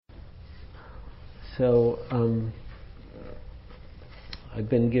So I've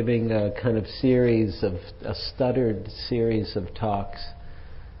been giving a kind of a stuttered series of talks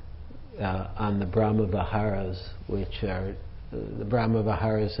on the Brahma Viharas, which are, the Brahma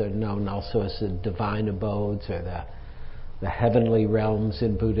Viharas are known also as the divine abodes or the heavenly realms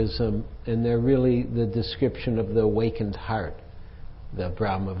in Buddhism, and they're really the description of the awakened heart, the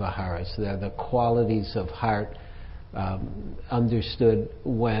Brahma Viharas. They're the qualities of heart understood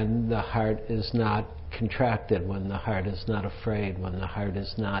when the heart is not contracted, when the heart is not afraid, when the heart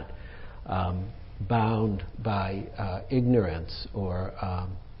is not bound by ignorance, or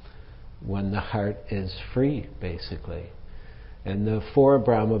when the heart is free, basically. And the four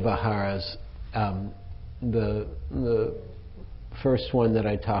Brahma Viharas, the first one that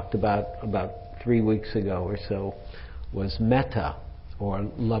I talked about 3 weeks ago or so was metta, or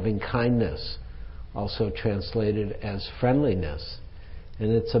loving kindness, also translated as friendliness.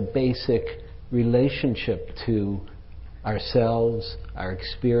 And it's a basic relationship to ourselves, our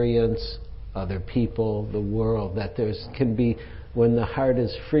experience, other people, the world, that can be, when the heart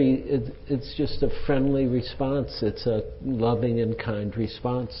is free, it's just a friendly response. It's a loving and kind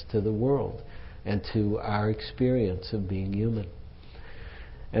response to the world and to our experience of being human.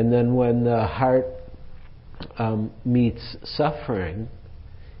 And then when the heart meets suffering,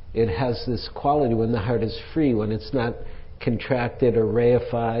 it has this quality, when the heart is free, when it's not contracted or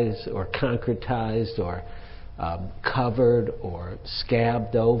reified or concretized or covered or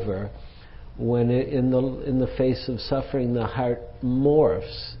scabbed over, when in the face of suffering the heart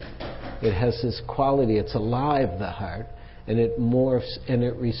morphs. It has this quality, it's alive, the heart, and it morphs and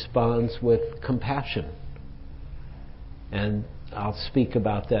it responds with compassion. And I'll speak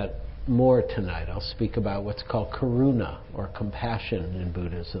about that more tonight. I'll speak about what's called Karuna, or compassion in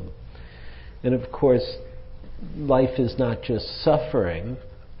Buddhism. And of course, life is not just suffering,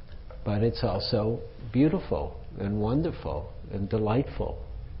 but it's also beautiful and wonderful and delightful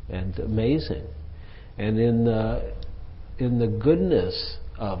and amazing. And in the goodness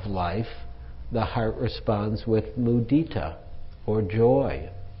of life, the heart responds with mudita, or joy,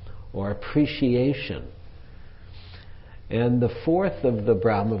 or appreciation. And the fourth of the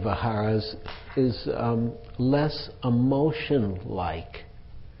Brahma Viharas is less emotion-like.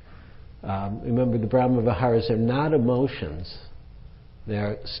 Remember, the Brahma Viharas are not emotions.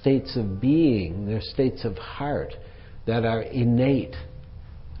 They're states of being, they're states of heart that are innate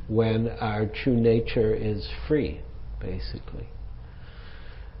when our true nature is free, basically.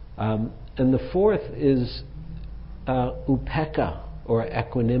 And the fourth is upekkha, or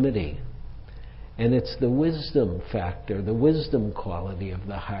equanimity. And it's the wisdom factor, the wisdom quality of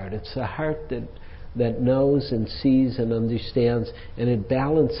the heart. It's the heart that knows and sees and understands, and it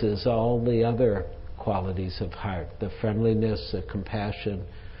balances all the other qualities of heart, the friendliness, the compassion,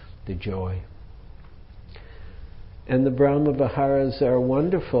 the joy. And the Brahma Viharas are a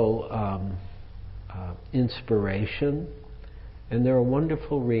wonderful inspiration, and they're a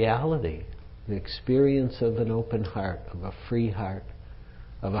wonderful reality, the experience of an open heart, of a free heart,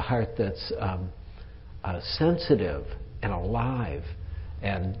 of a heart that's sensitive and alive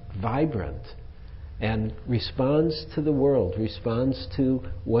and vibrant, and responds to the world, responds to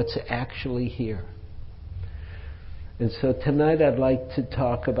what's actually here. And so tonight I'd like to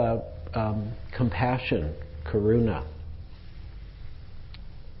talk about compassion, Karuna.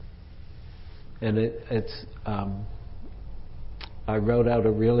 And I wrote out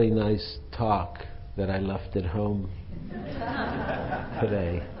a really nice talk that I left at home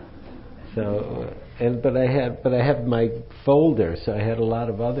today. So, but I have my folder, so I had a lot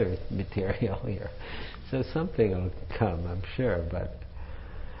of other material here. So something will come, I'm sure. But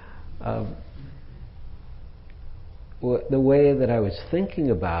the way that I was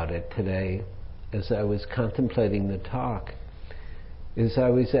thinking about it today, as I was contemplating the talk, is I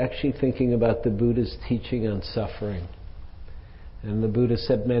was actually thinking about the Buddha's teaching on suffering. And the Buddha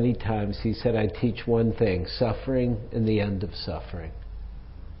said many times, he said, I teach one thing: suffering and the end of suffering.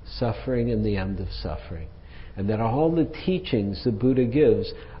 Suffering and the end of suffering. And that all the teachings the Buddha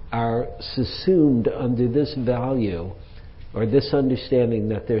gives are subsumed under this value, or this understanding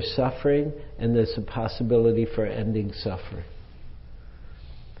that there's suffering and there's a possibility for ending suffering.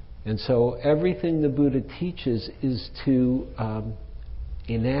 And so everything the Buddha teaches is to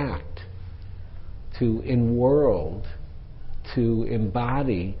enact, to enworld, to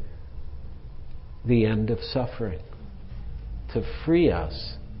embody the end of suffering, to free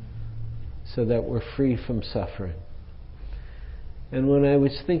us so that we're free from suffering. And when I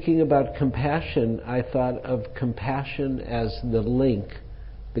was thinking about compassion, I thought of compassion as the link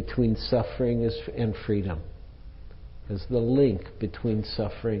between suffering and freedom, as the link between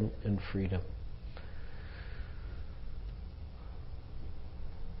suffering and freedom.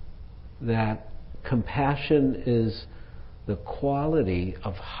 that compassion is the quality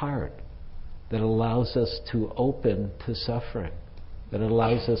of heart that allows us to open to suffering, that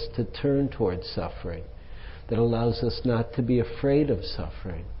allows us to turn towards suffering, that allows us not to be afraid of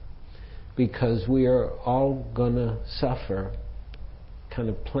suffering, because we are all gonna suffer kind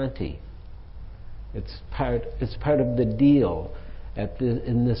of plenty. It's part of the deal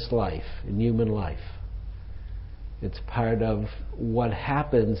in this life, in human life. It's part of what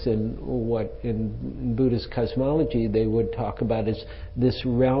happens in what in Buddhist cosmology they would talk about as this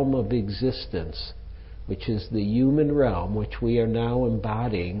realm of existence, which is the human realm, which we are now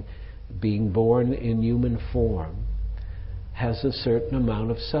embodying, being born in human form, has a certain amount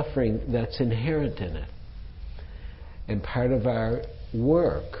of suffering that's inherent in it. And part of our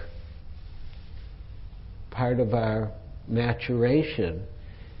work, part of our maturation,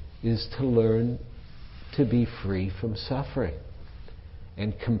 is to learn to be free from suffering.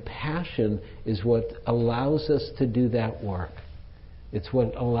 And compassion is what allows us to do that work. It's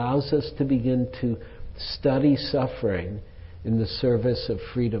what allows us to begin to study suffering in the service of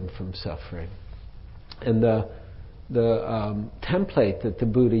freedom from suffering. And the template that the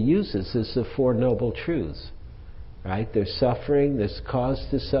Buddha uses is the Four Noble Truths. Right? There's suffering, there's cause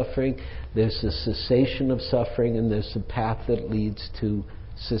to suffering, there's the cessation of suffering, and there's the path that leads to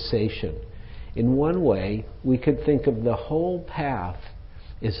cessation. In one way, we could think of the whole path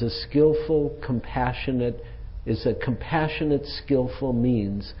as a compassionate, skillful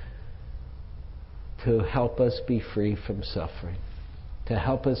means to help us be free from suffering, to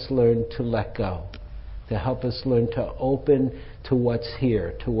help us learn to let go, to help us learn to open to what's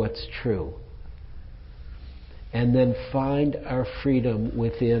here, to what's true, and then find our freedom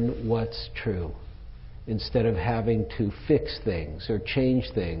within what's true, instead of having to fix things or change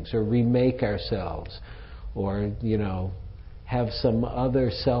things or remake ourselves or, have some other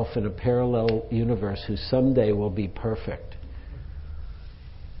self in a parallel universe who someday will be perfect.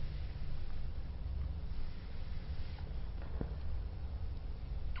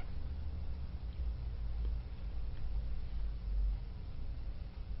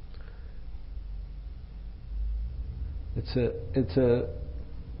 It's a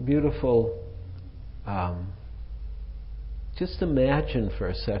beautiful, just imagine for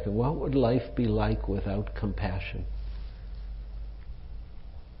a second, what would life be like without compassion?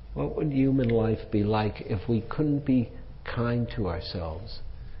 What would human life be like if we couldn't be kind to ourselves?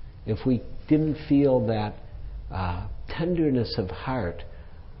 If we didn't feel that tenderness of heart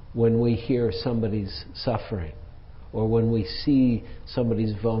when we hear somebody's suffering, or when we see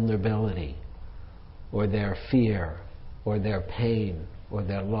somebody's vulnerability, or their fear, or their pain, or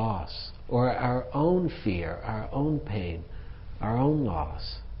their loss, or our own fear, our own pain, our own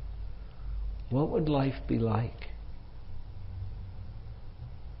loss. What would life be like?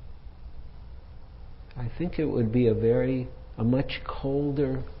 I think it would be a much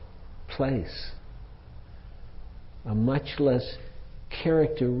colder place, a much less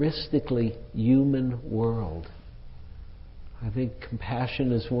characteristically human world. I think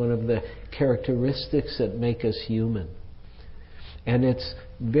compassion is one of the characteristics that make us human. And it's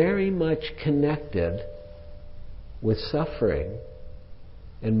very much connected with suffering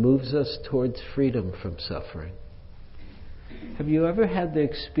and moves us towards freedom from suffering. Have you ever had the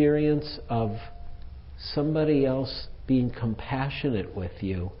experience of somebody else being compassionate with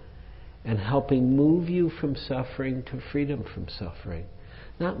you and helping move you from suffering to freedom from suffering?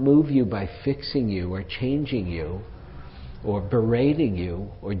 Not move you by fixing you or changing you or berating you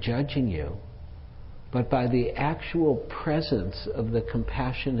or judging you, but by the actual presence of the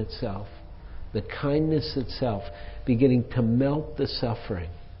compassion itself, the kindness itself, beginning to melt the suffering.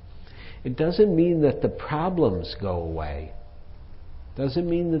 It doesn't mean that the problems go away. It doesn't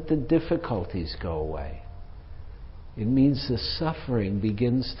mean that the difficulties go away. It means the suffering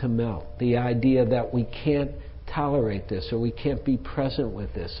begins to melt. The idea that we can't tolerate this, or we can't be present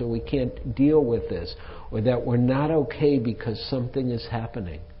with this, or we can't deal with this, or that we're not okay because something is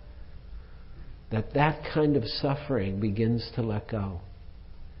happening. That kind of suffering begins to let go.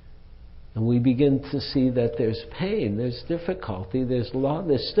 And we begin to see that there's pain, there's difficulty, there's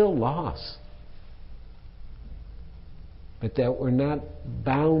still loss. But that we're not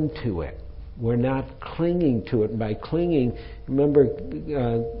bound to it. We're not clinging to it. By clinging, remember,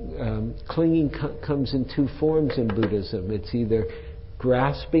 clinging comes in two forms in Buddhism. It's either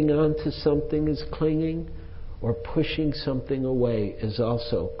grasping onto something as clinging, or pushing something away is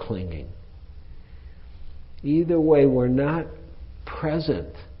also clinging. Either way, we're not present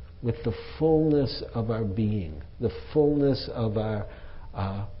with the fullness of our being, the fullness of our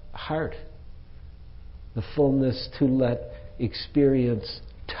heart, the fullness to let experience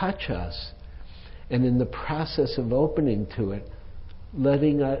touch us, and in the process of opening to it,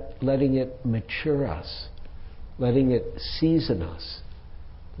 letting it mature us, letting it season us,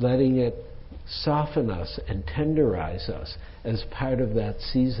 letting it soften us and tenderize us as part of that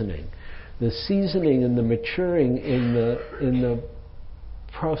seasoning. The seasoning and the maturing in the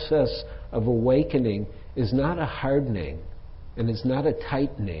process of awakening is not a hardening, and is not a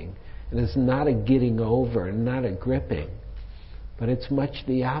tightening, and it's not a getting over, and not a gripping, but it's much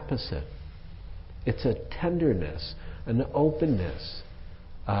the opposite. It's a tenderness, an openness,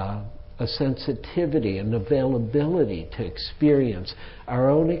 a sensitivity, an availability to experience our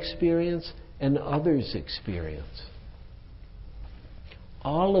own experience and others' experience.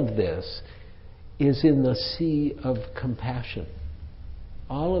 All of this is in the sea of compassion.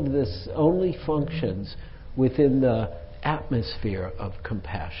 All of this only functions within the atmosphere of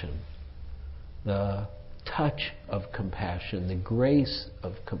compassion, the touch of compassion, the grace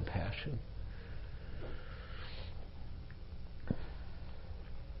of compassion.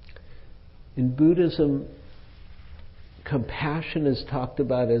 In Buddhism, compassion is talked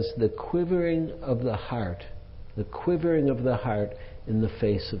about as the quivering of the heart in the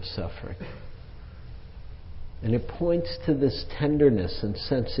face of suffering. And it points to this tenderness and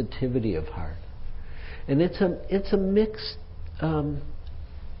sensitivity of heart. And it's a mixed,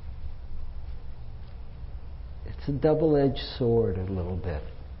 it's a double-edged sword a little bit.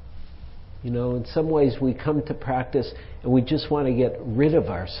 You know, in some ways we come to practice and we just want to get rid of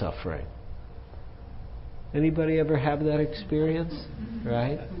our suffering. Anybody ever have that experience?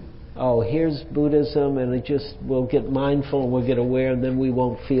 Right? Oh, here's Buddhism, and we'll get mindful and we'll get aware, and then we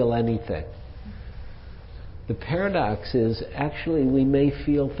won't feel anything. The paradox is, actually, we may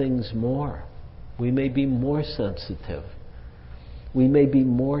feel things more. We may be more sensitive. We may be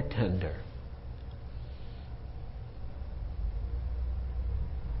more tender.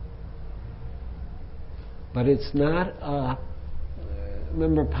 But it's not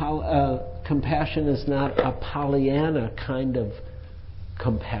compassion is not a Pollyanna kind of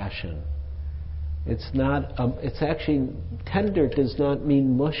compassion. It's actually, tender does not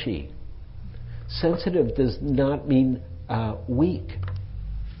mean mushy. Sensitive does not mean weak.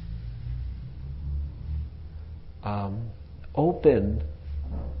 Open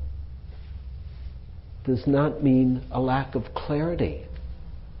does not mean a lack of clarity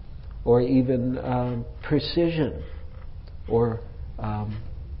or even precision or a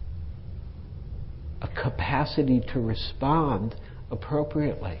capacity to respond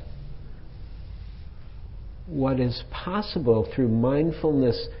appropriately. What is possible through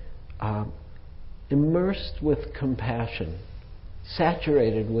mindfulness immersed with compassion,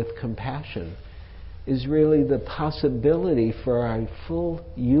 saturated with compassion, is really the possibility for our full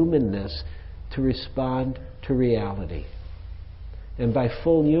humanness to respond to reality. And by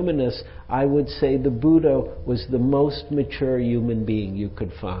full humanness, I would say the Buddha was the most mature human being you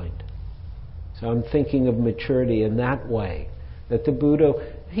could find. So I'm thinking of maturity in that way. That the Buddha,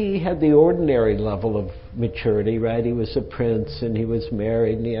 he had the ordinary level of maturity, right? He was a prince, and he was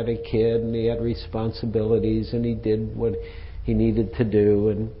married, and he had a kid, and he had responsibilities, and he did what he needed to do,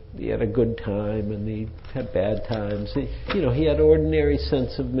 and he had a good time, and he had bad times. He had ordinary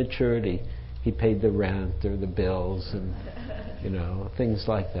sense of maturity. He paid the rent or the bills, and things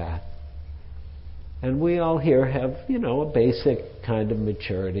like that. And we all here have, a basic kind of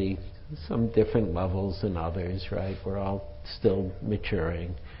maturity, some different levels than others, right? We're all still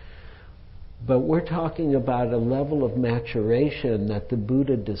maturing. But we're talking about a level of maturation that the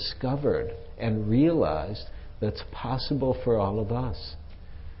Buddha discovered and realized that's possible for all of us.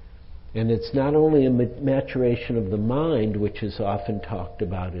 And it's not only a maturation of the mind, which is often talked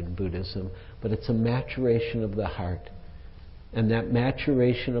about in Buddhism, but it's a maturation of the heart. And that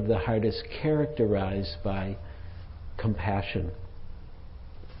maturation of the heart is characterized by compassion.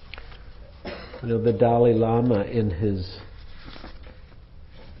 The Dalai Lama, in his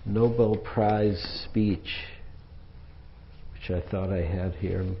Nobel Prize speech, which I thought I had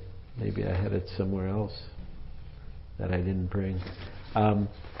here, maybe I had it somewhere else that I didn't bring.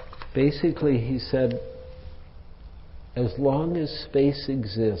 Basically, he said, as long as space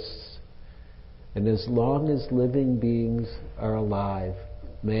exists, and as long as living beings are alive,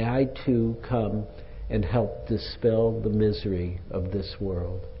 may I too come and help dispel the misery of this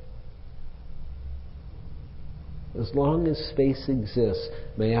world. As long as space exists,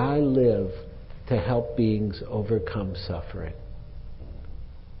 may I live to help beings overcome suffering.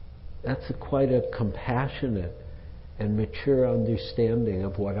 That's quite a compassionate and mature understanding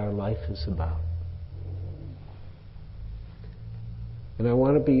of what our life is about. And I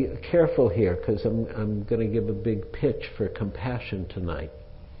want to be careful here, because I'm going to give a big pitch for compassion tonight.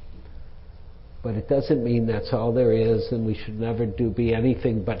 But it doesn't mean that's all there is and we should never be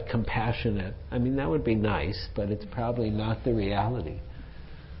anything but compassionate. I mean, that would be nice, but it's probably not the reality.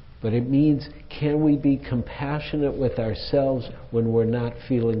 But it means, can we be compassionate with ourselves when we're not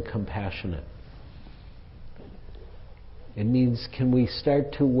feeling compassionate? It means, can we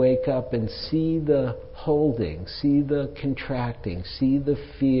start to wake up and see the holding, see the contracting, see the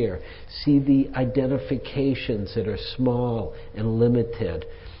fear, see the identifications that are small and limited,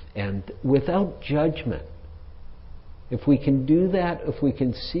 and without judgment. If we can do that, if we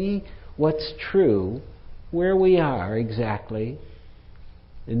can see what's true, where we are exactly,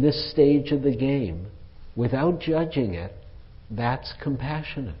 in this stage of the game, without judging it, that's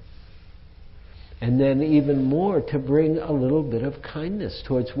compassionate. And then even more, to bring a little bit of kindness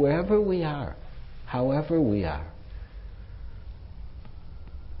towards wherever we are, however we are.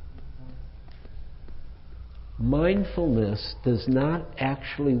 Mindfulness does not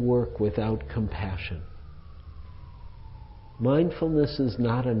actually work without compassion. Mindfulness is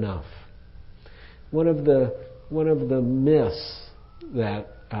not enough. One of the myths that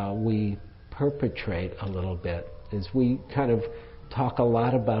we perpetrate a little bit is we kind of talk a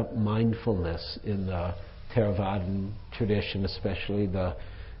lot about mindfulness in the Theravadan tradition, especially the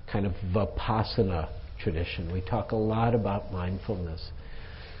kind of Vipassana tradition. We talk a lot about mindfulness.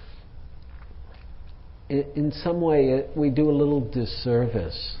 In some way, we do a little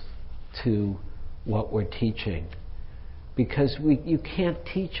disservice to what we're teaching, because you can't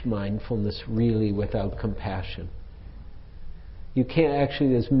teach mindfulness really without compassion. You can't actually,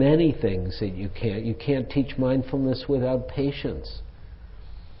 there's many things that you can't. You can't teach mindfulness without patience,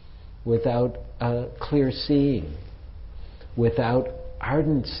 without clear seeing, without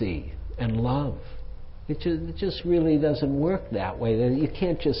ardency and love. It just really doesn't work that way. You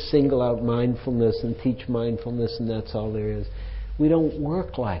can't just single out mindfulness and teach mindfulness and that's all there is. We don't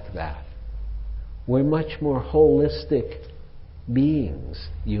work like that. We're much more holistic beings,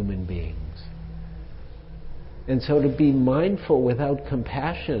 human beings. And so to be mindful without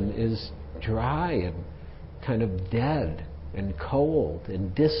compassion is dry and kind of dead and cold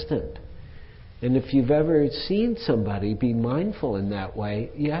and distant. And if you've ever seen somebody be mindful in that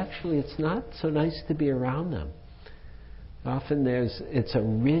way, it's not so nice to be around them. Often it's a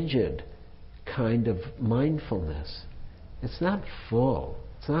rigid kind of mindfulness. It's not full.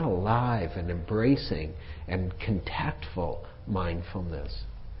 It's not alive and embracing and contactful mindfulness.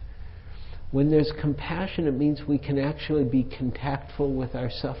 When there's compassion, it means we can actually be contactful with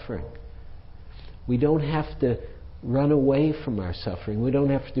our suffering. We don't have to run away from our suffering. We don't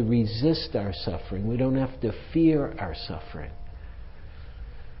have to resist our suffering. We don't have to fear our suffering.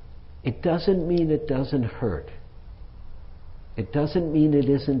 It doesn't mean it doesn't hurt. It doesn't mean it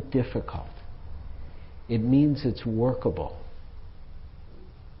isn't difficult. It means it's workable.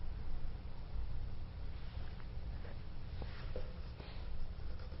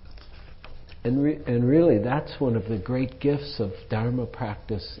 And really, that's one of the great gifts of Dharma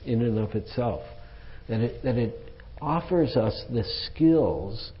practice in and of itself. That it offers us the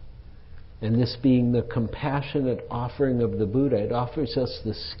skills, and this being the compassionate offering of the Buddha, it offers us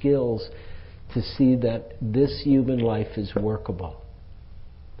the skills to see that this human life is workable.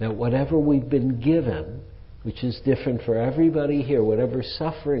 That whatever we've been given, which is different for everybody here, whatever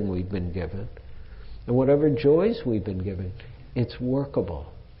suffering we've been given, and whatever joys we've been given, it's workable.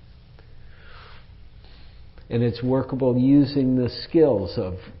 And it's workable using the skills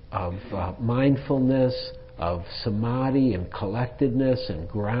of mindfulness, of samadhi and collectedness and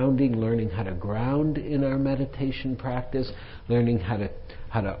grounding, learning how to ground in our meditation practice, learning how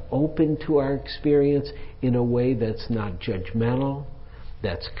to open to our experience in a way that's not judgmental,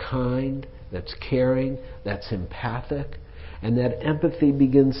 that's kind, that's caring, that's empathic, and that empathy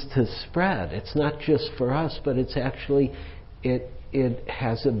begins to spread. It's not just for us, but it's actually, it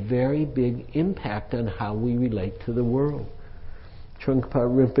has a very big impact on how we relate to the world. Trungpa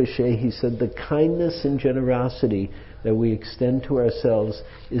Rinpoche, he said, the kindness and generosity that we extend to ourselves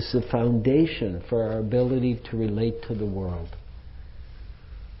is the foundation for our ability to relate to the world.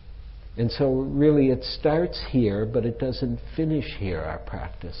 And so really it starts here, but it doesn't finish here, our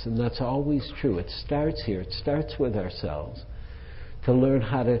practice. And that's always true. It starts here. It starts with ourselves, to learn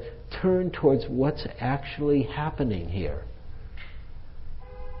how to turn towards what's actually happening here.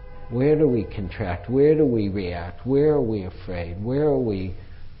 Where do we contract? Where do we react? Where are we afraid? Where are we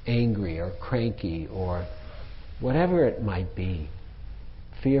angry or cranky or whatever it might be?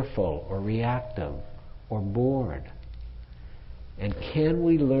 Fearful or reactive or bored? And can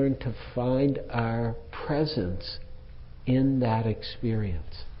we learn to find our presence in that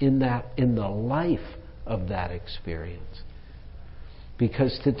experience, in the life of that experience?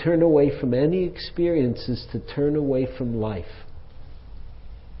 Because to turn away from any experience is to turn away from life.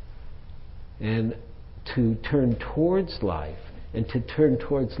 And to turn towards life, and to turn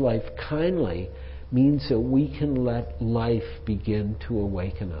towards life kindly, means that we can let life begin to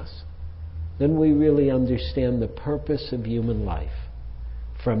awaken us. Then we really understand the purpose of human life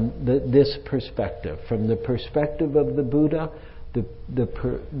from this perspective. From the perspective of the Buddha,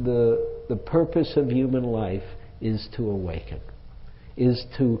 the purpose of human life is to awaken, is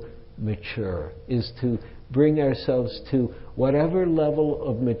to mature, is to bring ourselves to whatever level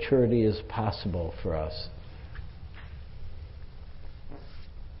of maturity is possible for us.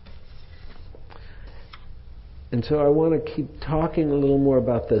 And so I want to keep talking a little more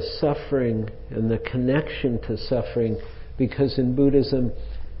about the suffering and the connection to suffering, because in Buddhism,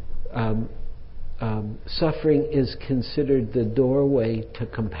 suffering is considered the doorway to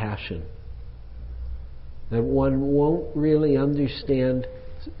compassion. That one won't really understand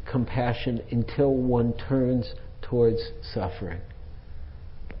compassion until one turns towards suffering.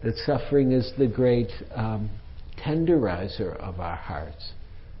 That suffering is the great tenderizer of our hearts.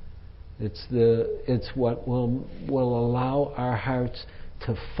 It's what will allow our hearts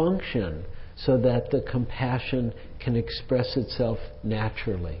to function so that the compassion can express itself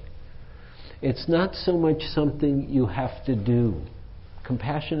naturally. It's not so much something you have to do.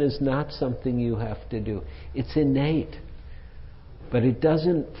 Compassion is not something you have to do. It's innate. But it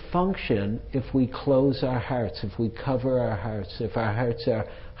doesn't function if we close our hearts, if we cover our hearts, if our hearts are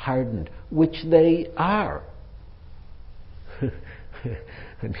hardened, which they are.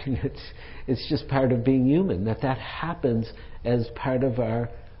 I mean, it's just part of being human, that happens as part of our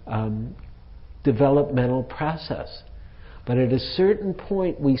developmental process. But at a certain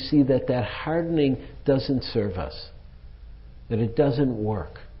point, we see that hardening doesn't serve us, that it doesn't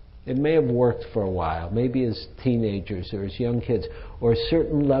work. It may have worked for a while, maybe as teenagers or as young kids, or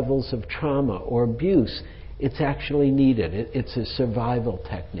certain levels of trauma or abuse. It's actually needed. It's a survival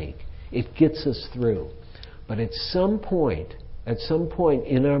technique. It gets us through. But at some point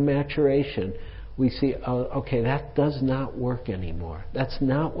in our maturation, we see, okay, that does not work anymore. That's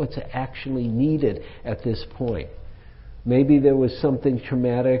not what's actually needed at this point. Maybe there was something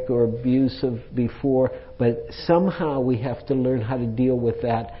traumatic or abusive before, but somehow we have to learn how to deal with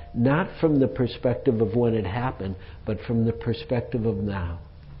that, not from the perspective of when it happened, but from the perspective of now.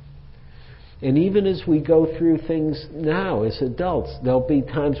 And even as we go through things now as adults, there'll be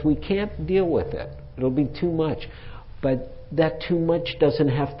times we can't deal with it. It'll be too much. But that too much doesn't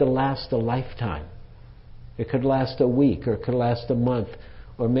have to last a lifetime. It could last a week, or it could last a month,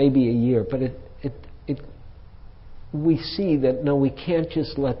 or maybe a year. But we see that, no, we can't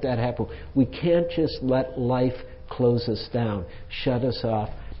just let that happen. We can't just let life close us down, shut us off,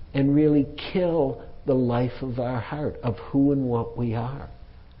 and really kill the life of our heart, of who and what we are.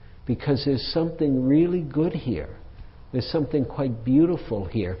 Because there's something really good here. There's something quite beautiful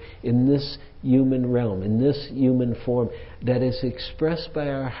here in this human realm, in this human form, that is expressed by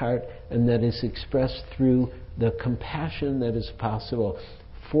our heart and that is expressed through the compassion that is possible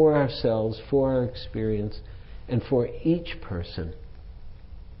for ourselves, for our experience, and for each person.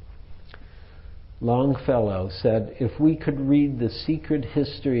 Longfellow said, if we could read the secret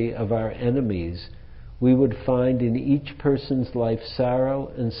history of our enemies, we would find in each person's life sorrow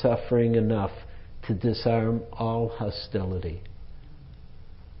and suffering enough to disarm all hostility.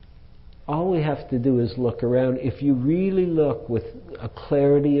 All we have to do is look around. If you really look with a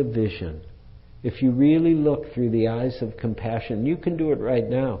clarity of vision, if you really look through the eyes of compassion, you can do it right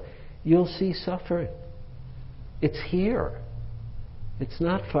now, you'll see suffering. It's here. It's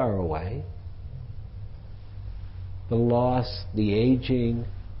not far away. The loss, the aging,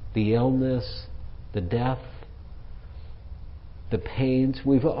 the illness, the death, the pains,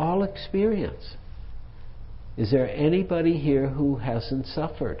 we've all experienced. Is there anybody here who hasn't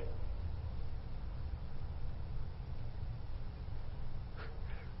suffered?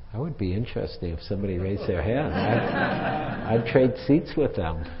 That would be interesting if somebody raised their hand. I'd trade seats with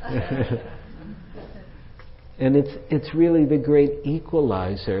them. And it's really the great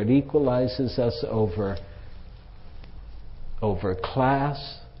equalizer. It equalizes us over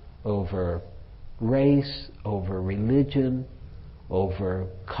class, over race, over religion, over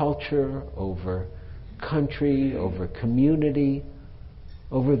culture, over country, over community,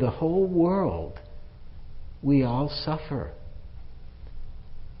 over the whole world. We all suffer.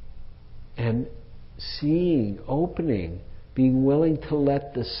 And seeing, opening, being willing to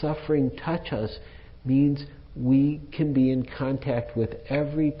let the suffering touch us means we can be in contact with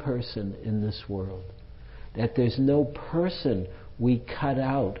every person in this world. That there's no person we cut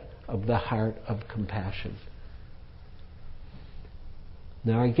out of the heart of compassion.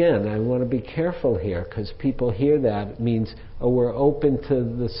 Now again, I want to be careful here, because people hear that, it means, oh, we're open to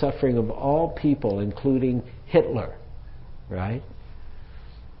the suffering of all people, including Hitler, right?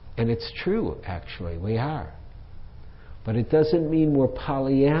 And it's true, actually, we are. But it doesn't mean we're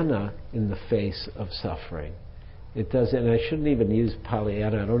Pollyanna in the face of suffering. It doesn't, and I shouldn't even use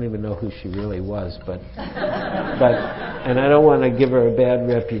Pollyanna, I don't even know who she really was, but and I don't want to give her a bad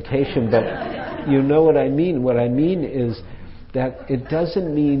reputation, but you know what I mean. What I mean is that it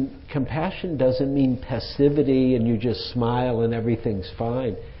doesn't mean, compassion doesn't mean passivity and you just smile and everything's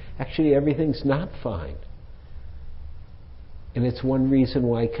fine. Actually, everything's not fine. And it's one reason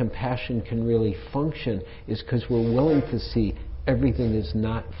why compassion can really function, is because we're willing to see everything is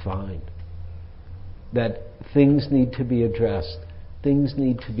not fine. That things need to be addressed, things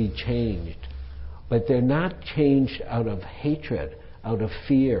need to be changed. But they're not changed out of hatred, out of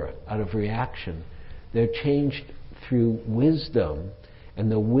fear, out of reaction. They're changed through wisdom, and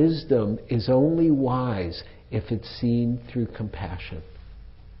the wisdom is only wise if it's seen through compassion.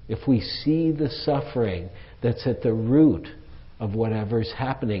 If we see the suffering that's at the root of whatever's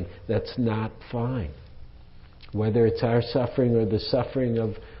happening that's not fine, whether it's our suffering or the suffering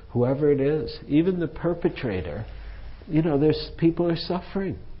of whoever it is, even the perpetrator, there's people are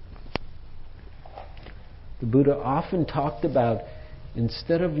suffering. The Buddha often talked about,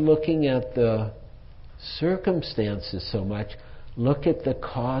 instead of looking at the circumstances so much, look at the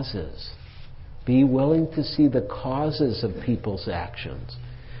causes. Be willing to see the causes of people's actions.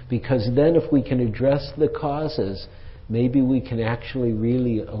 Because then if we can address the causes, maybe we can actually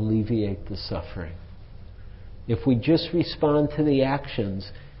really alleviate the suffering. If we just respond to the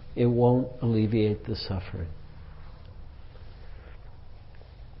actions, it won't alleviate the suffering.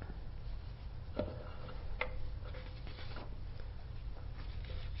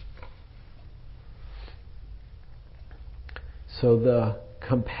 So the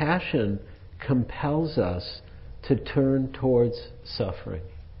compassion compels us to turn towards suffering.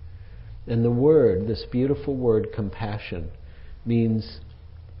 And the word, this beautiful word, compassion, means,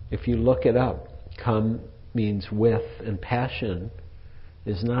 if you look it up, come means with, and passion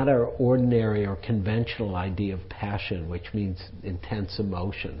is not our ordinary or conventional idea of passion, which means intense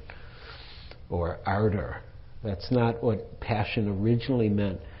emotion or ardor. That's not what passion originally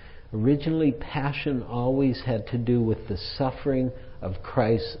meant. Originally, passion always had to do with the suffering of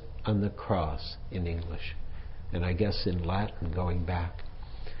Christ on the cross in English, and I guess in Latin going back.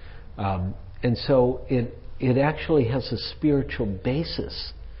 And so it actually has a spiritual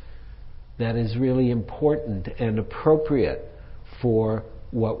basis that is really important and appropriate for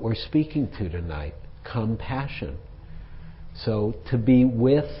what we're speaking to tonight, compassion. So to be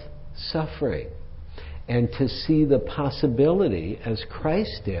with suffering and to see the possibility, as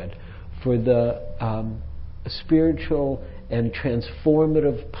Christ did, for the spiritual and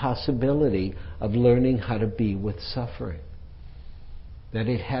transformative possibility of learning how to be with suffering. That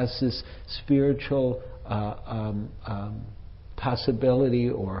it has this spiritual possibility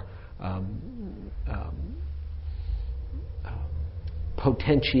or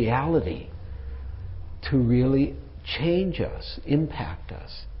potentiality to really change us, impact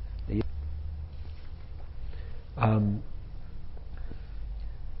us.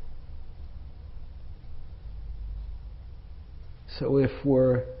 So if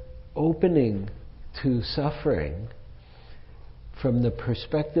we're opening to suffering from the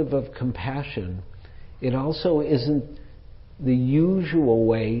perspective of compassion, it also isn't the usual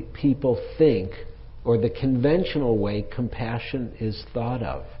way people think or the conventional way compassion is thought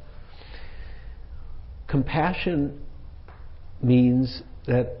of. Compassion means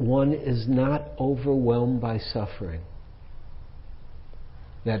that one is not overwhelmed by suffering.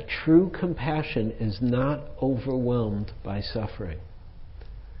 That true compassion is not overwhelmed by suffering.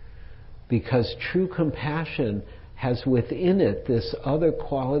 Because true compassion has within it this other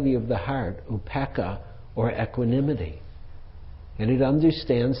quality of the heart, upekkha, or equanimity. And it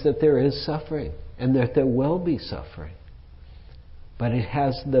understands that there is suffering and that there will be suffering. But it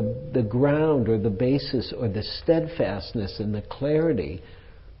has the ground or the basis or the steadfastness and the clarity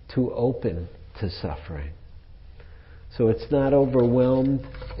to open to suffering. So it's not overwhelmed,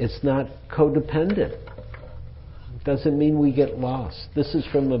 it's not codependent. It doesn't mean we get lost. This is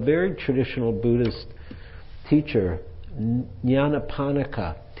from a very traditional Buddhist teacher,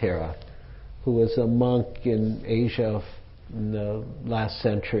 Nyanaponika Thera, who was a monk in Asia in the last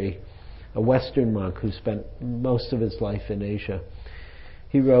century, a Western monk who spent most of his life in Asia.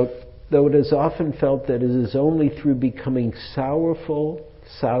 He wrote, "Though it is often felt that it is only through becoming sorrowful,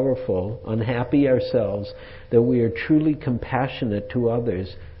 unhappy ourselves, that we are truly compassionate to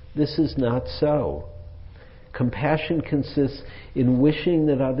others, this is not so. Compassion consists in wishing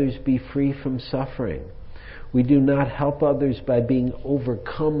that others be free from suffering. We do not help others by being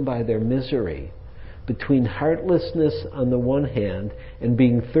overcome by their misery. Between heartlessness on the one hand and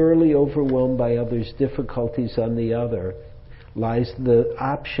being thoroughly overwhelmed by others' difficulties on the other lies the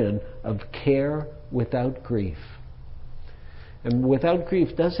option of care without grief. And without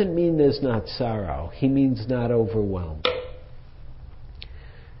grief doesn't mean there's not sorrow. He means not overwhelmed.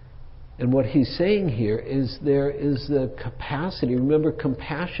 And what he's saying here is there is the capacity. Remember,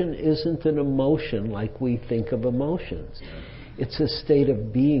 compassion isn't an emotion like we think of emotions. It's a state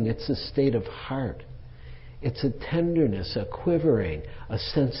of being. It's a state of heart. It's a tenderness, a quivering, a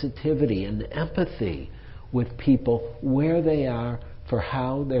sensitivity, an empathy with people where they are, for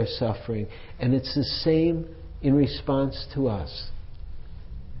how they're suffering. And it's the same in response to us.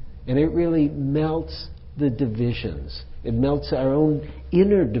 And it really melts the divisions. It melts our own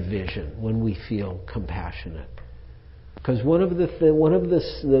inner division when we feel compassionate. Because one of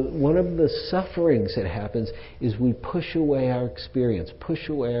the sufferings that happens is we push away our experience,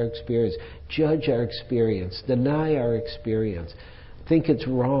 judge our experience, deny our experience, think it's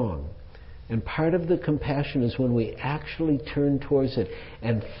wrong. And part of the compassion is when we actually turn towards it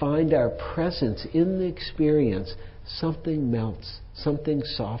and find our presence in the experience, something melts, something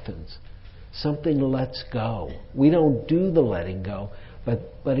softens, something lets go. We don't do the letting go, but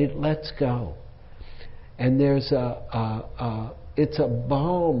it lets go. And there's it's a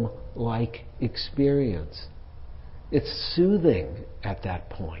balm-like experience. It's soothing at that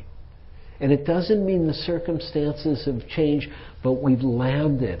point. And it doesn't mean the circumstances have changed, but we've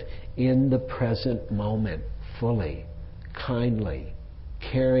landed in the present moment fully, kindly,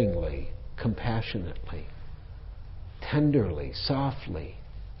 caringly, compassionately, tenderly, softly.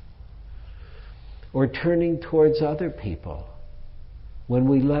 Or turning towards other people. When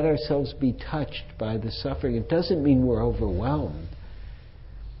we let ourselves be touched by the suffering, it doesn't mean we're overwhelmed.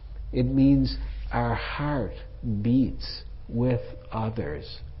 It means our heart beats with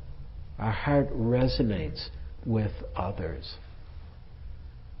others. Our heart resonates with others.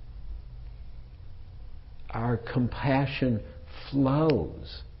 Our compassion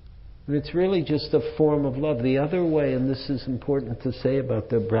flows. And it's really just a form of love. The other way, and this is important to say about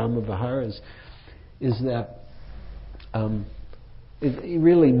the Brahma Viharas, is that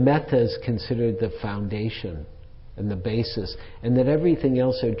really metta is considered the foundation and the basis, and that everything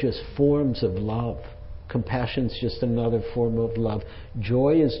else are just forms of love. Compassion is just another form of love.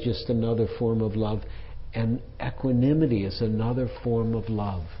 Joy is just another form of love. And equanimity is another form of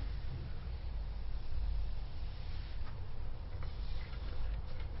love.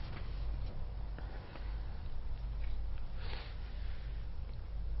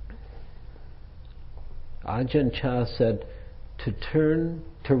 Ajahn Chah said,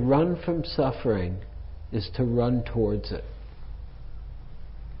 to run from suffering is to run towards it.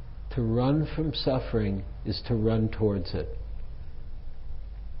 To run from suffering is to run towards it.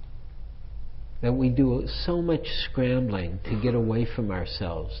 That we do so much scrambling to get away from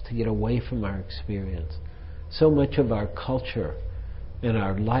ourselves, to get away from our experience. So much of our culture and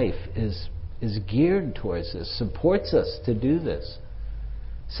our life is geared towards this, supports us to do this.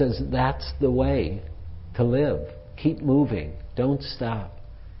 Says that's the way to live. Keep moving. Don't stop.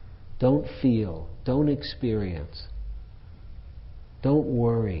 Don't feel. Don't experience. Don't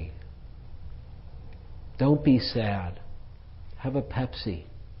worry. Don't be sad. Have a Pepsi.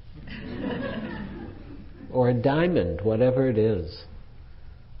 Or a diamond, whatever it is.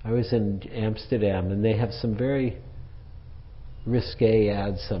 I was in Amsterdam and they have some very risque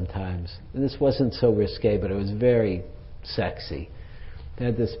ads sometimes. And this wasn't so risque, but it was very sexy. They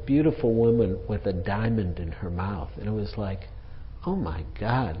had this beautiful woman with a diamond in her mouth, and it was like, oh my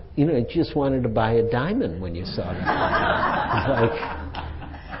God. You know, you just wanted to buy a diamond when you saw that. It's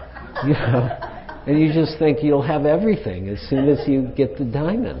like, you know, and you just think you'll have everything as soon as you get the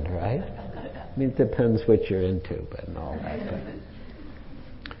diamond, right? I mean, it depends what you're into, but and all that.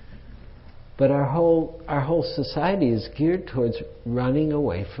 But our whole society is geared towards running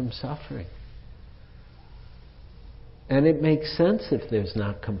away from suffering. And it makes sense if there's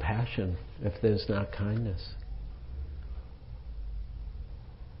not compassion, if there's not kindness.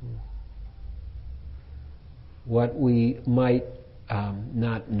 What we might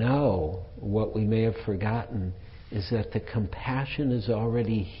not know, what we may have forgotten, is that the compassion is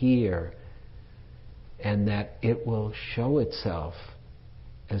already here and that it will show itself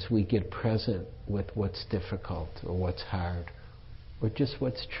as we get present with what's difficult or what's hard or just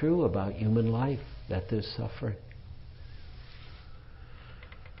what's true about human life, that there's suffering.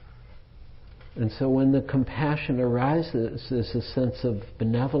 And so when the compassion arises, there's a sense of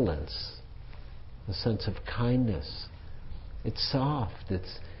benevolence, a sense of kindness. It's soft,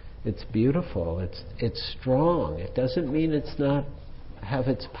 it's beautiful, it's strong. It doesn't mean it's not have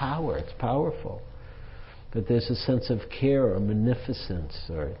its power, it's powerful. But there's a sense of care or munificence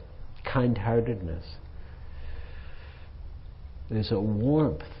or kind-heartedness. There's a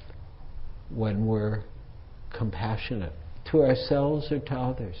warmth when we're compassionate to ourselves or to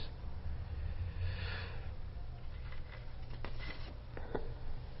others.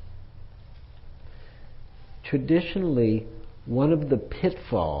 Traditionally, one of the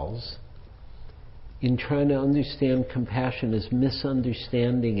pitfalls in trying to understand compassion is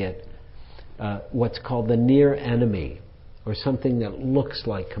misunderstanding it, what's called the near enemy, or something that looks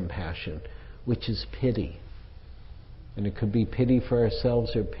like compassion, which is pity. And it could be pity for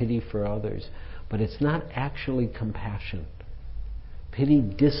ourselves or pity for others, but it's not actually compassion. Pity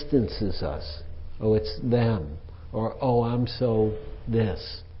distances us. Oh, it's them. Or, oh, I'm so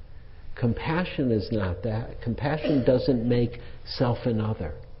this. Compassion is not that. Compassion doesn't make self and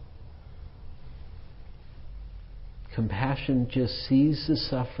other. Compassion just sees the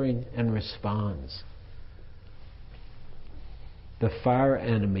suffering and responds. The far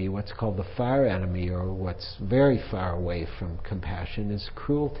enemy, what's called the far enemy, or what's very far away from compassion, is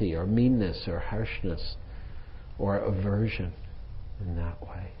cruelty or meanness or harshness or aversion in that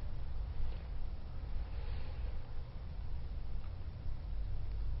way.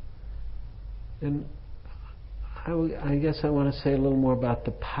 And I guess I want to say a little more about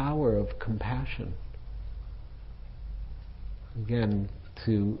the power of compassion. Again,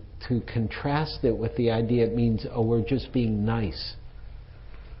 to contrast it with the idea it means, oh, we're just being nice,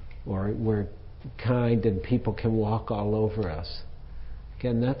 or we're kind and people can walk all over us.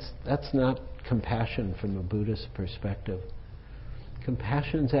 Again, that's not compassion from a Buddhist perspective.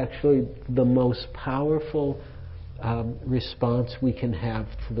 Compassion is actually the most powerful response we can have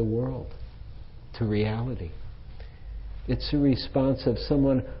to the world, to reality. It's a response of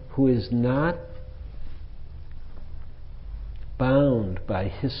someone who is not bound by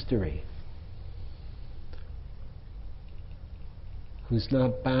history, who's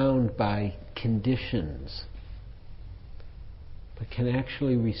not bound by conditions, but can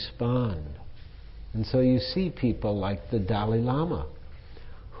actually respond. And so you see people like the Dalai Lama,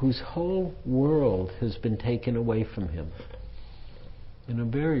 whose whole world has been taken away from him in a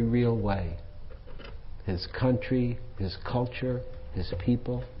very real way. His country, his culture, his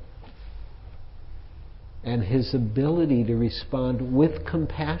people. And his ability to respond with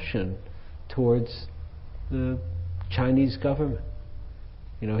compassion towards the Chinese government.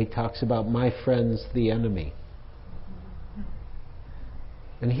 You know, he talks about my friends, the enemy.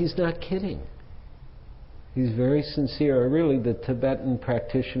 And he's not kidding. He's very sincere. Really, the Tibetan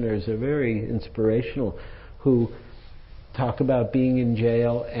practitioners are very inspirational, who talk about being in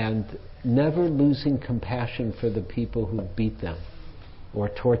jail and never losing compassion for the people who beat them or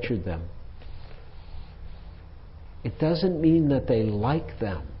tortured them. It doesn't mean that they like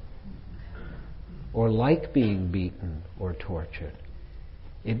them or like being beaten or tortured.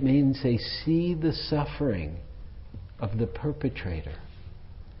 It means they see the suffering of the perpetrator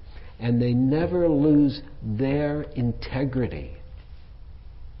and they never lose their integrity.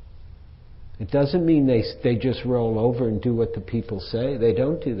 It doesn't mean they just roll over and do what the people say. They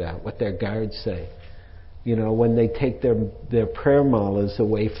don't do that, what their guards say. You know, when they take their prayer malas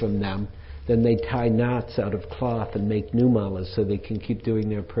away from them, then they tie knots out of cloth and make new malas so they can keep doing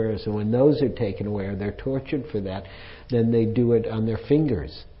their prayers. And when those are taken away or they're tortured for that, then they do it on their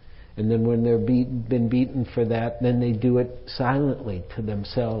fingers. And then when they're been beaten for that, then they do it silently to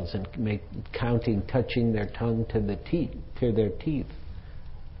themselves and counting, touching their tongue to their teeth.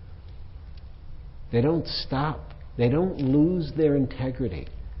 They don't stop. They don't lose their integrity.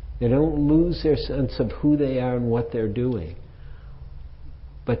 They don't lose their sense of who they are and what they're doing.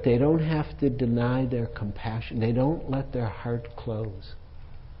 But they don't have to deny their compassion. They don't let their heart close.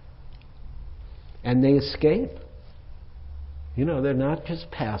 And they escape. You know, they're not just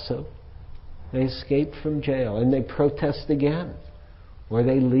passive. They escape from jail and they protest again. Or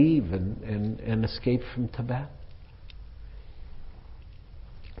they leave and escape from Tibet.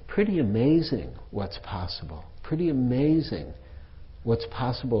 Pretty amazing what's possible. Pretty amazing what's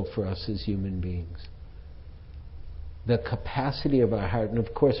possible for us as human beings. The capacity of our heart, and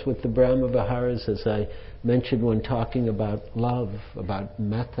of course with the Brahma Viharas, as I mentioned when talking about love, about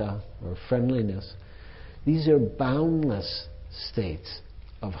metta or friendliness, these are boundless states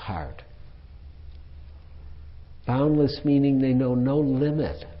of heart. Boundless meaning they know no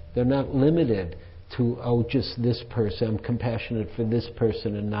limit. They're not limited to, oh, just this person. I'm compassionate for this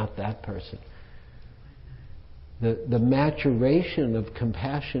person and not that person. The maturation of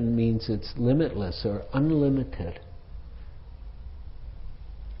compassion means it's limitless or unlimited.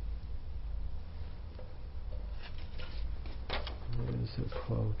 There's a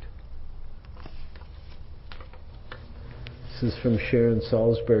quote. This is from Sharon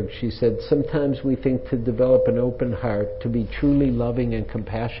Salzberg. She said, "Sometimes we think to develop an open heart, to be truly loving and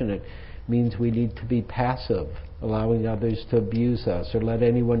compassionate, means we need to be passive, allowing others to abuse us or let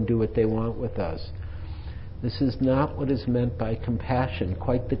anyone do what they want with us. This is not what is meant by compassion.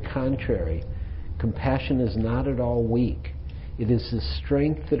 Quite the contrary. Compassion is not at all weak. It is the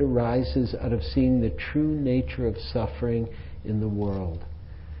strength that arises out of seeing the true nature of suffering in the world.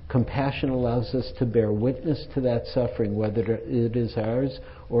 Compassion allows us to bear witness to that suffering, whether it is ours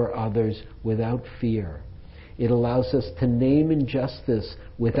or others, without fear. It allows us to name injustice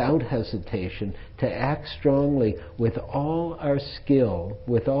without hesitation, to act strongly with all our skill,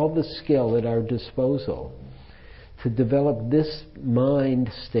 with all the skill at our disposal. To develop this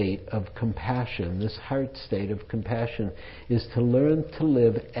mind state of compassion, this heart state of compassion, is to learn to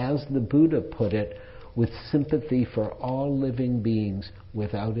live, as the Buddha put it, with sympathy for all living beings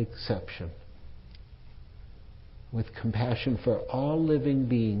without exception. With compassion for all living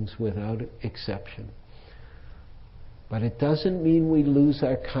beings without exception. But it doesn't mean we lose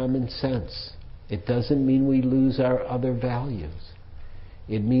our common sense. It doesn't mean we lose our other values.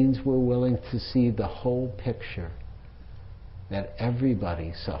 It means we're willing to see the whole picture, that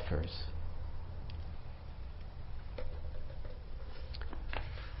everybody suffers.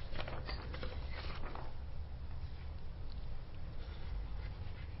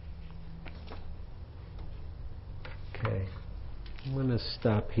 Okay, I'm going to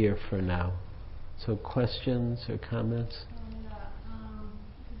stop here for now. So questions or comments?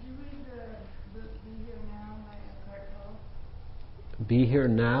 Could you read the book Be Here Now by Eckhart Tolle? Be Here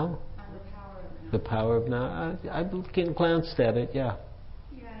Now? The Power of The Now. Power of Now? I glanced at it, yeah.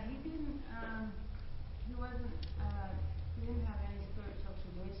 Yeah, he didn't, he didn't have any spiritual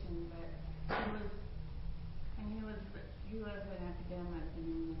tradition, but he was an academic,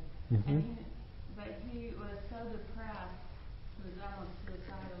 Mm-hmm. But he was so depressed, he was almost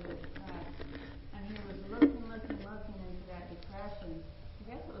suicidally depressed, and he was looking into that depression.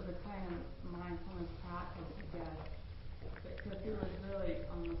 I guess it was a kind of mindfulness practice, I guess, because he was really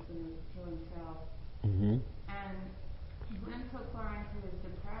almost to himself. Mm-hmm. And he went so far into his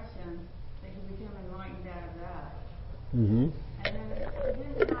depression that he became enlightened out of that. Mm-hmm. And then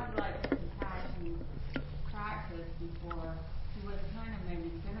he didn't have like a compassion practice before. He was kind of maybe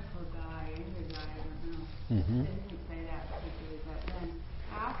cynical guy, angry guy, I don't know. Mm-hmm. He didn't say that particularly, but then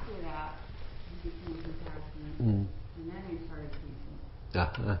after that, he became compassionate, and then he started teaching.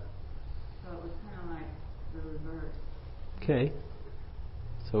 Uh-huh. So it was kind of like the reverse. Okay.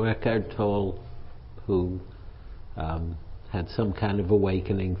 So Eckhart Tolle, who had some kind of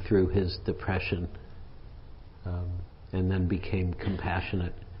awakening through his depression, and then became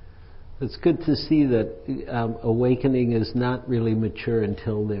compassionate. It's good to see that awakening is not really mature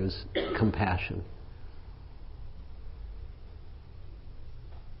until there's compassion.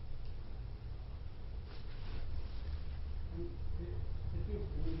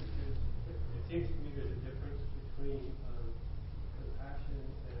 It seems to me there's a difference between compassion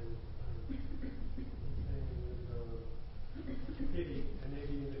and pity, and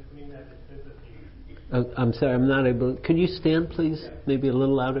maybe in between that is sympathy. I'm sorry, I'm not able. Could you stand, please? Yeah. Maybe a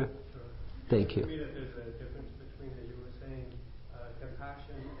little louder. Sure. Thank you. It seems to me that there's a difference between, as you were saying,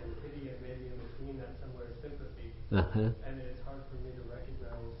 compassion and pity, and maybe in between that somewhere is sympathy. Uh-huh. And it's hard for me to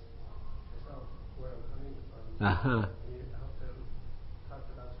recognize myself where I'm coming from. Uh-huh. You have to talk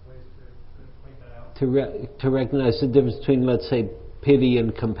about ways to point that out. To recognize the difference between, let's say, pity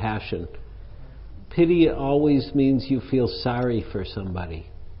and compassion. Pity always means you feel sorry for somebody.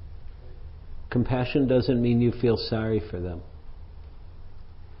 Compassion doesn't mean you feel sorry for them.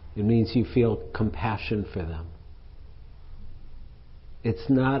 It means you feel compassion for them. It's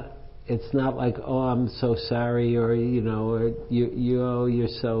not like, oh, I'm so sorry, or or you're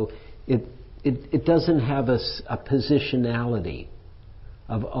so. It doesn't have a positionality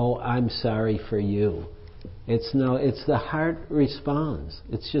of, oh, I'm sorry for you. It's the heart responds.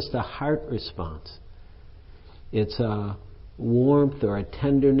 It's just a heart response. It's a warmth or a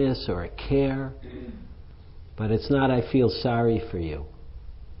tenderness or a care, but it's not, I feel sorry for you,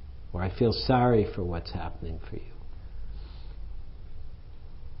 or I feel sorry for what's happening for you.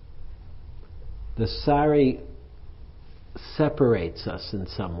 The sorry separates us in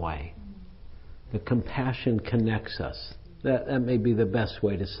some way. The compassion connects us. That may be the best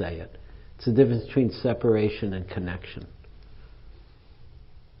way to say it. It's the difference between separation and connection.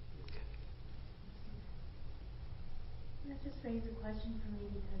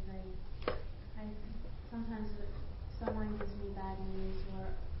 someone gives me bad news, or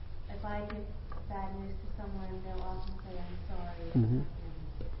if I give bad news to someone, they'll often say, I'm sorry. Mm-hmm.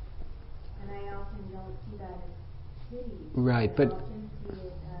 And I often don't see that as pity. Right, I but often see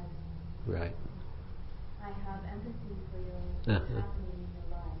it as right. I have empathy for your Uh-huh. what's happening in your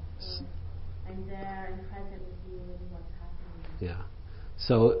life. Or I'm there and present with you in what's happening. Yeah.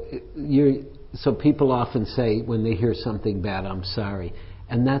 So people often say when they hear something bad, I'm sorry.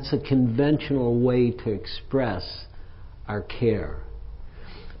 And that's a conventional way to express our care.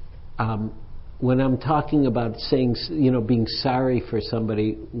 When I'm talking about saying, being sorry for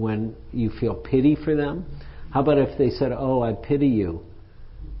somebody when you feel pity for them, how about if they said, oh, I pity you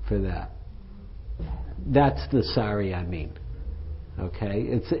for that? That's the sorry I mean. Okay?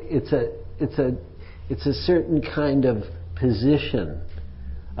 It's a certain kind of position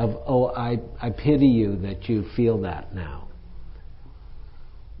of, oh, I pity you that you feel that now.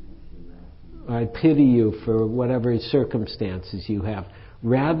 I pity you for whatever circumstances you have,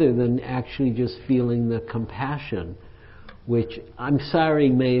 rather than actually just feeling the compassion, which I'm sorry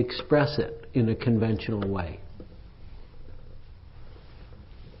may express it in a conventional way.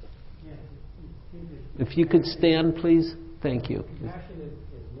 If you could stand, please. Thank you. Compassion is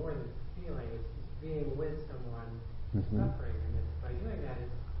more than feeling. It's being with someone suffering. And by doing that,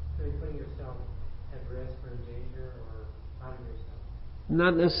 it's really putting yourself at risk or in danger or harming yourself.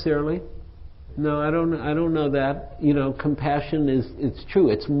 Not necessarily. No, I don't know that. Compassion it's true.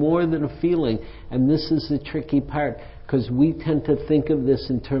 It's more than a feeling. And this is the tricky part, because we tend to think of this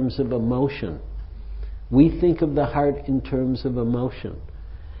in terms of emotion. We think of the heart in terms of emotion.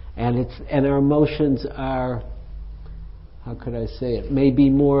 And our emotions are, how could I say it, maybe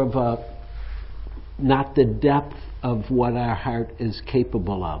more of not the depth of what our heart is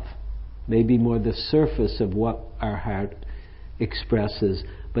capable of. Maybe more the surface of what our heart expresses.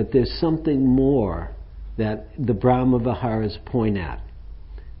 But there's something more that the Brahma Viharas point at.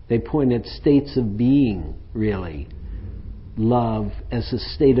 They point at states of being, really. Love as a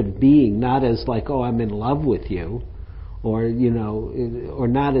state of being, not as like, oh, I'm in love with you, or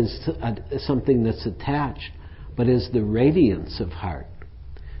not as something that's attached, but as the radiance of heart.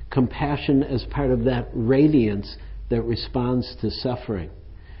 Compassion as part of that radiance that responds to suffering.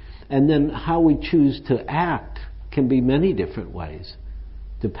 And then how we choose to act can be many different ways,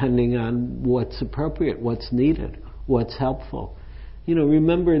 depending on what's appropriate, what's needed, what's helpful.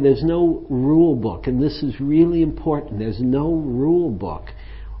 Remember, there's no rule book, and this is really important. There's no rule book.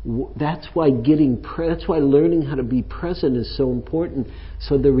 That's why learning how to be present is so important,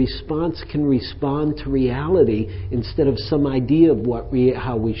 so the response can respond to reality instead of some idea of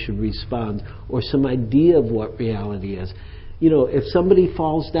how we should respond, or some idea of what reality is. If somebody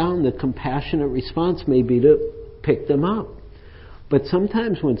falls down, the compassionate response may be to pick them up. But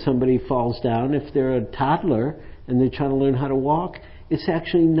sometimes when somebody falls down, if they're a toddler and they're trying to learn how to walk, it's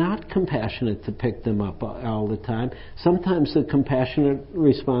actually not compassionate to pick them up all the time. Sometimes the compassionate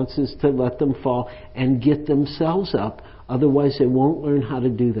response is to let them fall and get themselves up. Otherwise, they won't learn how to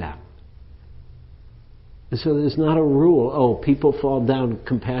do that. And so there's not a rule, oh, people fall down,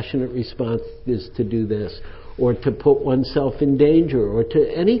 compassionate response is to do this, or to put oneself in danger, or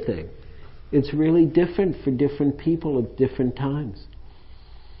to anything. It's really different for different people at different times.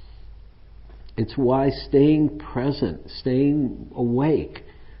 It's why staying present, staying awake,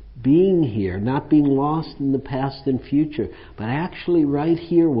 being here, not being lost in the past and future, but actually right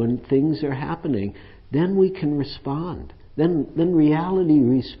here when things are happening, then we can respond. Then reality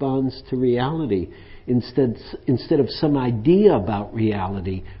responds to reality instead of some idea about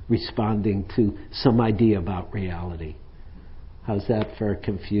reality responding to some idea about reality. How's that for a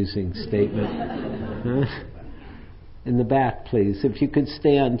confusing statement? Huh? In the back, please. If you could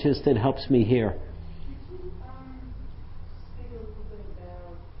stand, just it helps me hear. Could you speak a little bit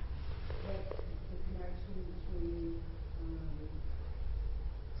about the connection between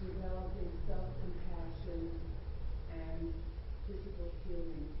developing self-compassion and physical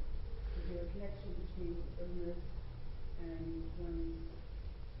healing? Is there a connection between illness and one's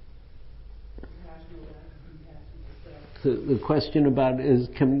compassion or lack of compassion for self? The question about is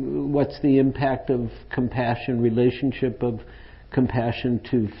what's the impact of compassion, relationship of compassion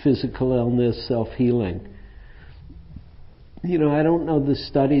to physical illness, self-healing? I don't know the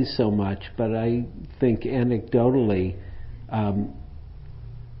studies so much, but I think anecdotally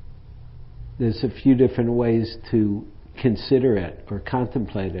there's a few different ways to consider it or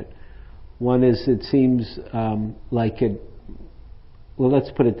contemplate it. One is it seems like it, well, let's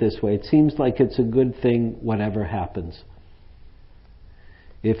put it this way. It seems like it's a good thing whatever happens.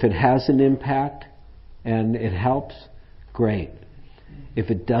 If it has an impact and it helps, great. If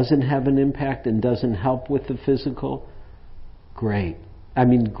it doesn't have an impact and doesn't help with the physical, Great. I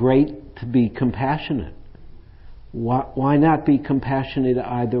mean, great to be compassionate. Why not be compassionate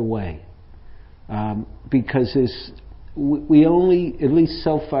either way? Because we only, at least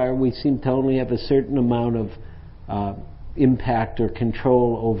so far, we seem to only have a certain amount of impact or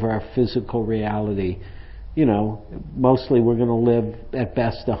control over our physical reality. You know, mostly we're going to live at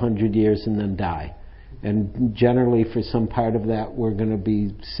best 100 years and then die. And generally for some part of that we're going to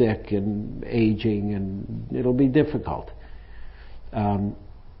be sick and aging and it'll be difficult.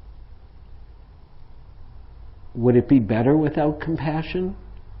 Would it be better without compassion?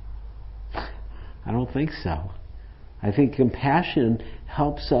 I don't think so. I think compassion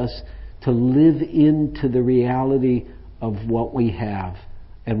helps us to live into the reality of what we have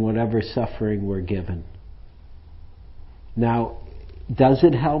and whatever suffering we're given. Now, does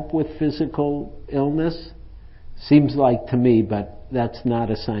it help with physical illness? Seems like to me, but that's not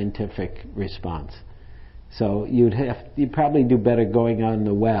a scientific response. So you'd probably do better going on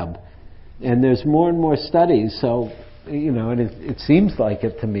the web. And there's more and more studies, so, you know, and it seems like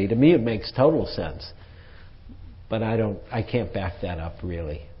it to me. To me it makes total sense. But I can't back that up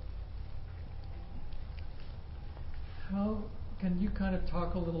really. Can you kind of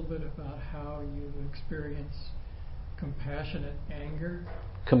talk a little bit about how you experience compassionate anger?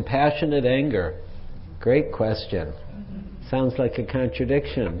 Compassionate anger. Great question. Sounds like a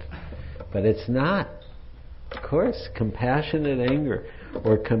contradiction, but it's not. Of course, compassionate anger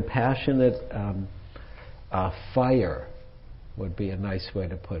or compassionate fire would be a nice way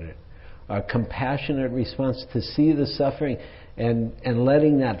to put it. A compassionate response to see the suffering and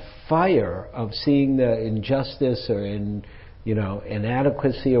letting that fire of seeing the injustice or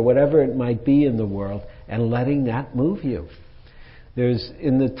inadequacy or whatever it might be in the world and letting that move you. There's,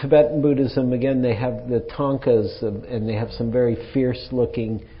 in the Tibetan Buddhism, again, they have the Thangkas and they have some very fierce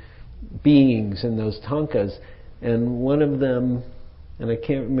looking beings in those Thangkas, and one of them, and I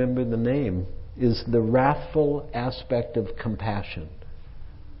can't remember the name, is the wrathful aspect of compassion.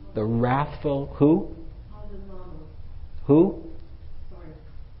 The wrathful, who? Who?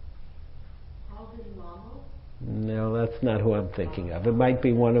 No, that's not who I'm thinking of. It might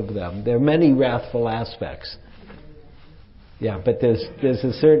be one of them. There are many wrathful aspects. Yeah, but there's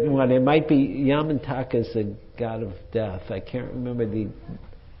a certain one. It might be Yamantaka is the god of death. I can't remember the...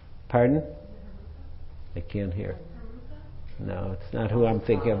 Pardon? I can't hear. No, it's not who I'm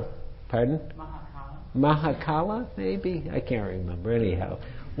thinking of. Pardon? Mahakala, maybe? I can't remember. Anyhow,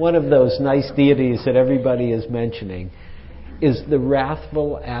 one of those nice deities that everybody is mentioning is the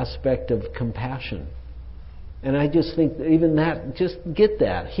wrathful aspect of compassion. And I just think that even that, just get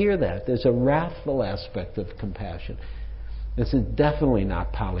that, hear that. There's a wrathful aspect of compassion. This is definitely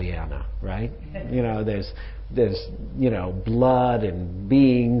not Pollyanna, right? You know, there's blood and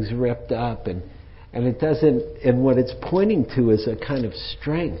beings ripped up and it doesn't, and what it's pointing to is a kind of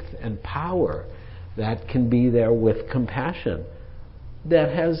strength and power that can be there with compassion that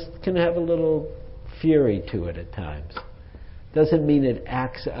can have a little fury to it at times. Doesn't mean it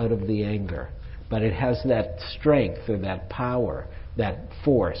acts out of the anger, but it has that strength or that power, that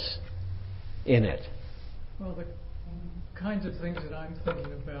force in it. Well, the kinds of things that I'm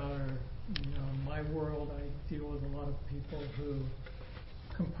thinking about are, in my world I deal with a lot of people who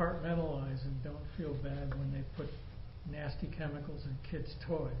compartmentalize and don't feel bad when they put nasty chemicals in kids'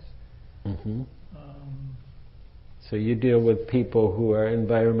 toys. Mm-hmm. So you deal with people who are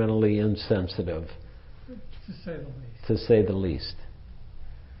environmentally insensitive. To say the least. To say the least.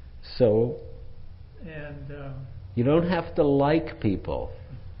 So, and you don't have to like people.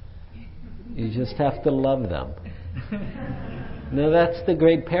 You just have to love them. No, that's the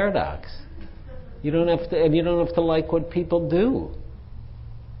great paradox. You don't have to, and you don't have to like what people do.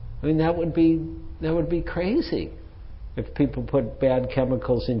 I mean, that would be crazy. If people put bad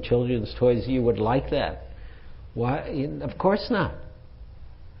chemicals in children's toys, you would like that. Why? Of course not.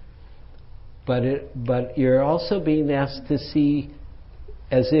 But you're also being asked to see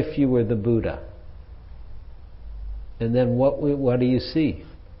as if you were the Buddha. And then what do you see?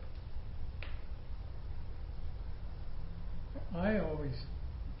 I always...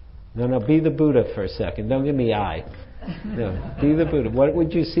 No, be the Buddha for a second. Don't give me eye. No, be the Buddha. What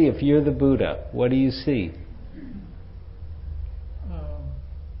would you see if you're the Buddha? What do you see?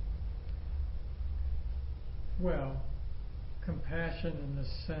 Well, compassion in the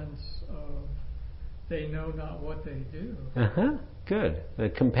sense of they know not what they do. Good. The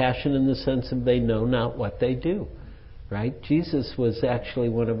compassion in the sense of they know not what they do. Right? Jesus was actually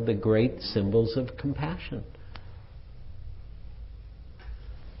one of the great symbols of compassion.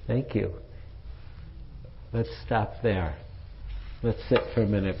 Thank you. Let's stop there. Let's sit for a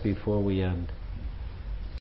minute before we end.